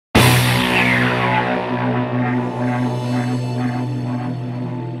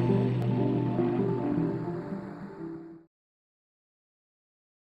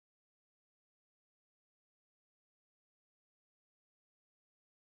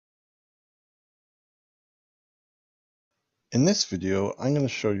In this video, I'm going to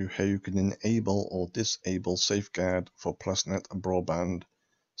show you how you can enable or disable SafeGuard for PlusNet and Broadband.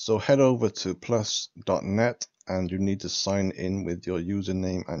 So head over to plus.net and you need to sign in with your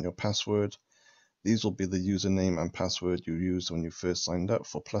username and your password. These will be the username and password you used when you first signed up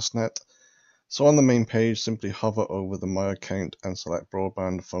for PlusNet. So on the main page, simply hover over the My Account and select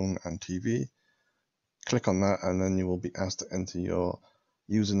Broadband, Phone and TV. Click on that and then you will be asked to enter your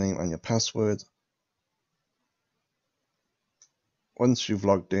username and your password. Once you've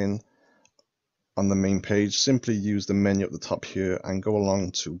logged in on the main page, simply use the menu at the top here and go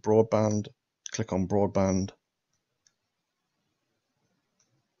along to Broadband. Click on Broadband.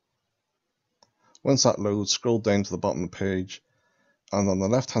 Once that loads, scroll down to the bottom of the page, and on the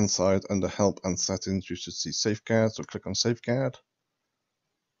left hand side under Help and Settings you should see SafeGuard, so click on SafeGuard.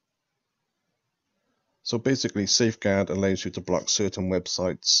 So basically SafeGuard allows you to block certain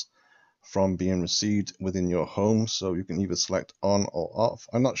websites from being received within your home, so you can either select on or off.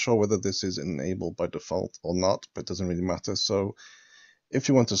 I'm not sure whether this is enabled by default or not, but it doesn't really matter. So if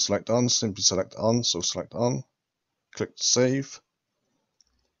you want to select on, simply select on, so select on, click save.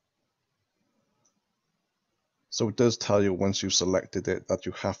 So it does tell you once you've selected it that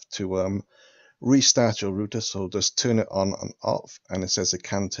you have to restart your router, so just turn it on and off, and it says it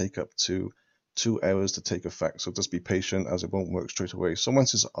can take up to 2 hours to take effect, so just be patient as it won't work straight away. So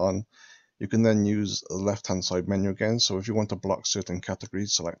once it's on, you can then use the left hand side menu again. So if you want to block certain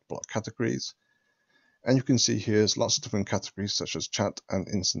categories, select block categories, and you can see here's lots of different categories such as chat and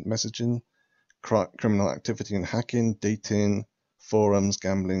instant messaging, criminal activity and hacking, dating, forums,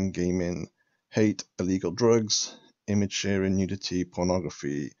 gambling, gaming, hate, illegal drugs, image sharing, nudity,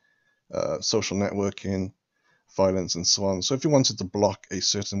 pornography, social networking, violence, and so on. So if you wanted to block a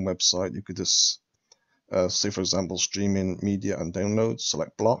certain website, you could just say, for example, streaming media and downloads,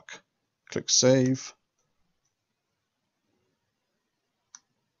 select block, click save,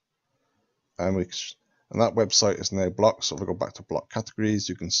 and that website is now blocked. So if we go back to block categories,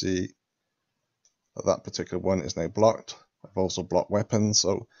 you can see that particular one is now blocked. I've also blocked weapons,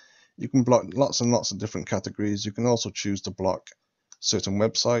 so you can block lots and lots of different categories. You can also choose to block certain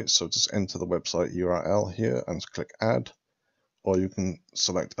websites, so just enter the website URL here and click add, or you can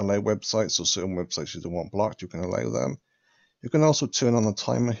select allow websites, so certain websites you don't want blocked, you can allow them. You can also turn on the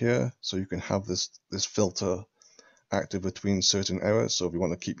timer here, so you can have this filter active between certain hours. So if you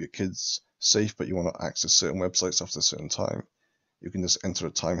want to keep your kids safe but you want to access certain websites after a certain time, you can just enter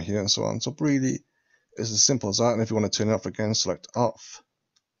a timer here and so on. So really it's as simple as that. And if you want to turn it off again, select off,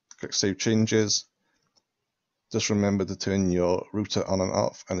 click save changes. Just remember to turn your router on and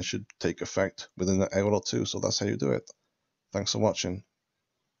off, and it should take effect within an hour or two. So that's how you do it. Thanks for watching.